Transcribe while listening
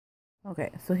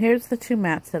Okay, so here's the two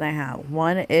mattes that I have.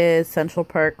 One is Central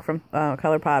Perk from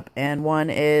Colourpop, and one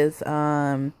is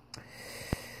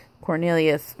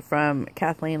Cornelius from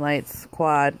Kathleen Light's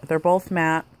Quad. They're both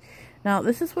matte. Now,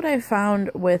 this is what I found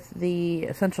with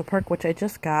the Central Perk, which I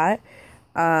just got.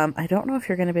 I don't know if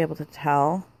you're going to be able to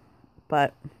tell,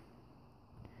 but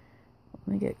let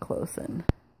me get close in.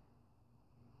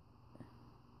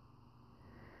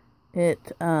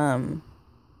 It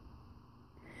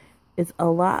is a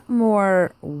lot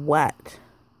more wet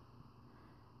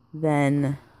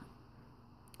than,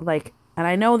 like, and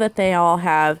I know that they all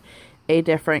have a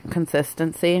different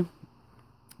consistency,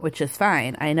 which is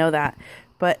fine. I know that.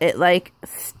 But it, like,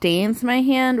 stains my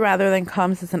hand rather than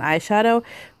comes as an eyeshadow.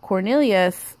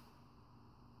 Cornelius,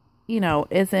 you know,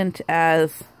 isn't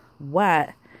as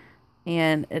wet,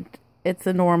 and it's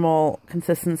a normal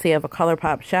consistency of a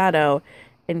Colourpop shadow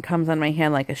and comes on my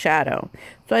hand like a shadow.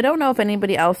 So I don't know if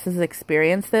anybody else has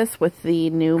experienced this with the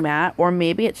new matte, or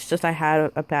maybe it's just I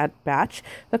had a bad batch.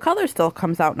 The color still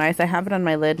comes out nice. I have it on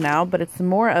my lid now, but it's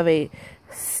more of a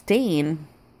stain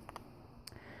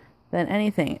than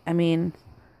anything. I mean,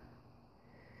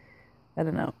 I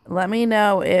don't know. Let me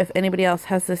know if anybody else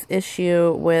has this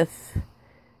issue with,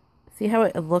 see how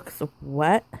it looks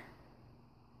wet? I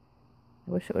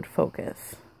wish it would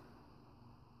focus.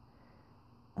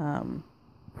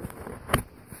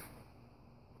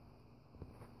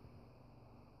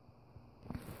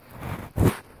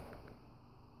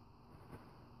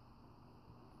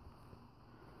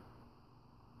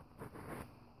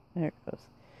 There it goes.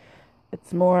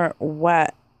 It's more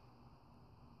wet.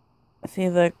 See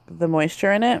the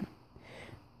moisture in it?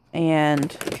 And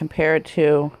compared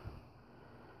to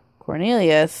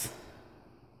Cornelius,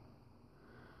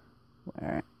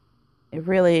 where it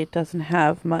really doesn't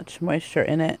have much moisture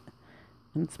in it,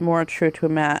 and it's more true to a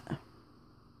matte.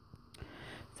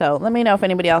 So let me know if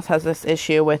anybody else has this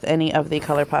issue with any of the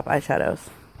Colourpop eyeshadows.